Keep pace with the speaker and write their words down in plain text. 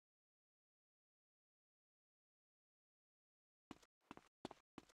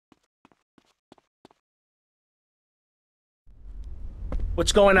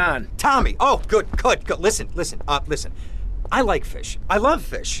What's going on? Tommy! Oh, good. Listen. I like fish. I love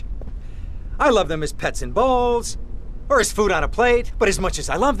fish. I love them as pets in bowls, or as food on a plate, but as much as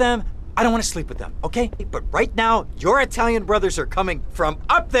I love them, I don't want to sleep with them, okay? But right now, your Italian brothers are coming from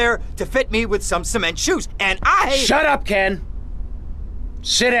up there to fit me with some cement shoes, and I... Shut up, Ken!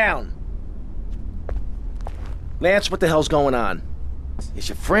 Sit down. Lance, what the hell's going on? It's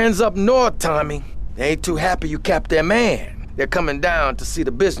your friends up north, Tommy. They ain't too happy you capped their man. They're coming down to see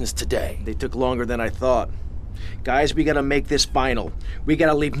the business today. They took longer than I thought. Guys, we gotta make this final. We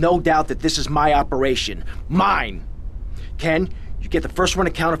gotta leave no doubt that this is my operation. Mine! Ken, you get the first run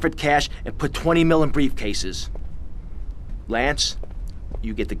of counterfeit cash and put 20 mil in briefcases. Lance,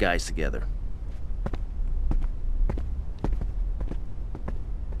 you get the guys together.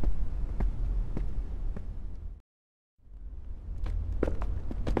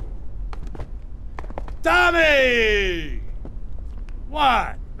 Tommy!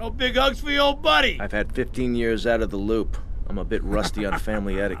 What? No big hugs for your old buddy? I've had 15 years out of the loop. I'm a bit rusty on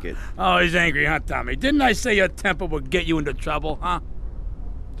family etiquette. Oh, he's angry, huh, Tommy? Didn't I say your temper would get you into trouble, huh?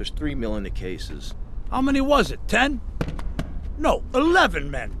 There's 3 mil in the cases. How many was it? 10? No,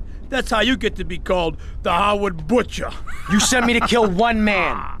 11 men. That's how you get to be called the Howard Butcher. You sent me to kill one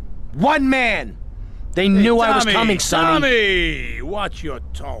man. One man! They knew I was coming, Sonny. Tommy, watch your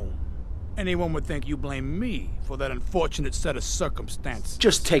tone. Anyone would think you blame me for that unfortunate set of circumstances.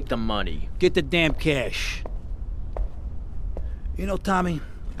 Just take the money. Get the damn cash. You know, Tommy,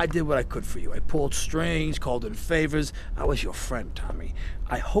 I did what I could for you. I pulled strings, called in favors. I was your friend, Tommy.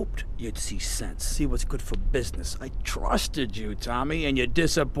 I hoped you'd see sense, see what's good for business. I trusted you, Tommy, and you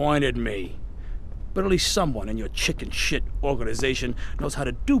disappointed me. But at least someone in your chicken shit organization knows how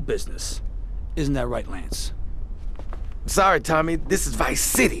to do business. Isn't that right, Lance? Sorry, Tommy. This is Vice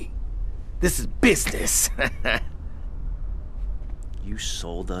City. This is business. You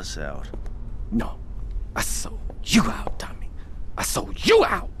sold us out. No, I sold you out, Tommy. I sold you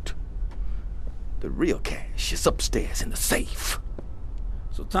out. The real cash is upstairs in the safe.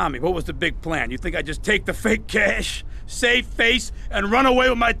 So, Tommy, what was the big plan? You think I'd just take the fake cash, save face, and run away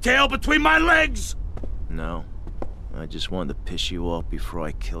with my tail between my legs? No. I just wanted to piss you off before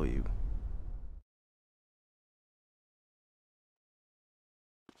I kill you.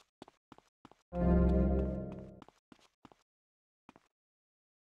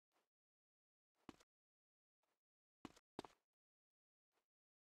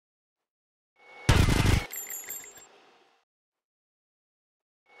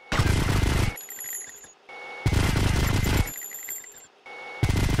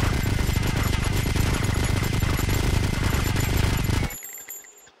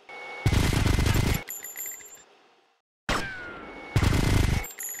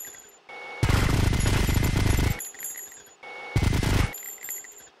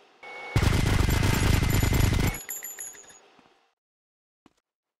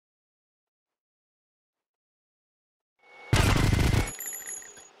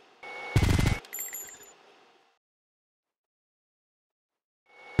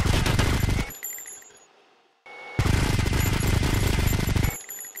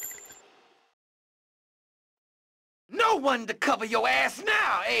 No one to cover your ass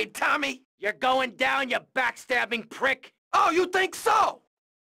now, eh, Tommy? You're going down, you backstabbing prick! Oh, you think so?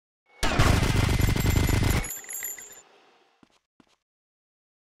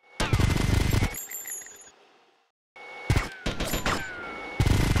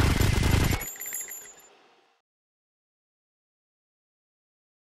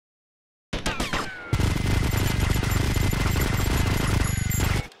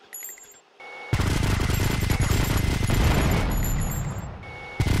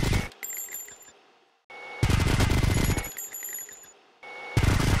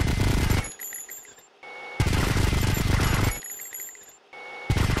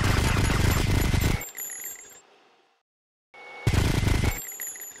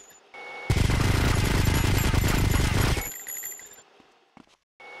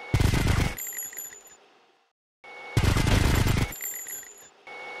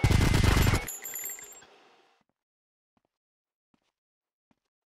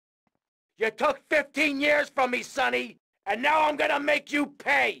 You took 15 years from me, Sonny, and now I'm gonna make you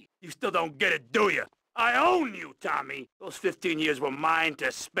pay! You still don't get it, do you? I own you, Tommy! Those 15 years were mine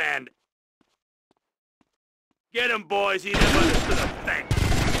to spend. Get him, boys, he never understood a thing.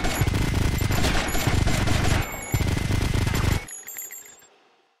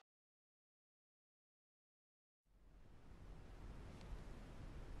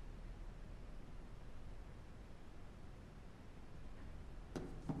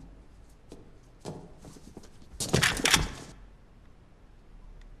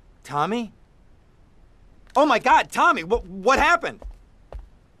 Tommy? Oh my God, Tommy, what happened?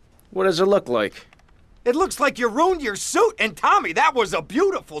 What does it look like? It looks like you ruined your suit. And Tommy, that was a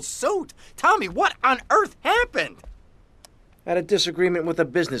beautiful suit. Tommy, what on earth happened? Had a disagreement with a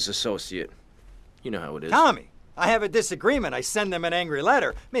business associate. You know how it is. Tommy, I have a disagreement. I send them an angry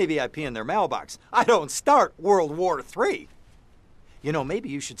letter. Maybe I pee in their mailbox. I don't start World War III. You know, maybe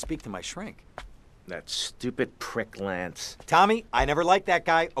you should speak to my shrink. That stupid prick Lance. Tommy, I never liked that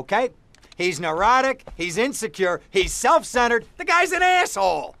guy, okay? He's neurotic, he's insecure, he's self-centered. The guy's an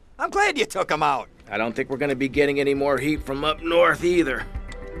asshole. I'm glad you took him out. I don't think we're gonna be getting any more heat from up north either.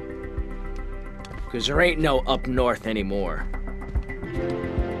 Because there ain't no up north anymore.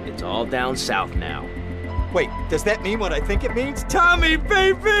 It's all down south now. Wait, does that mean what I think it means? Tommy,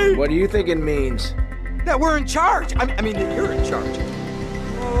 baby! What do you think it means? That we're in charge. I mean that you're in charge.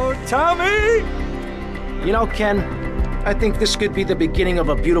 Oh, Tommy! You know, Ken, I think this could be the beginning of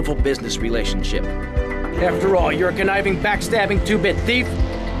a beautiful business relationship. After all, you're a conniving, backstabbing two-bit thief,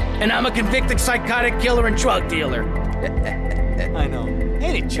 and I'm a convicted psychotic killer and drug dealer. I know.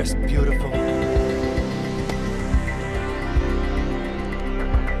 Ain't it just beautiful?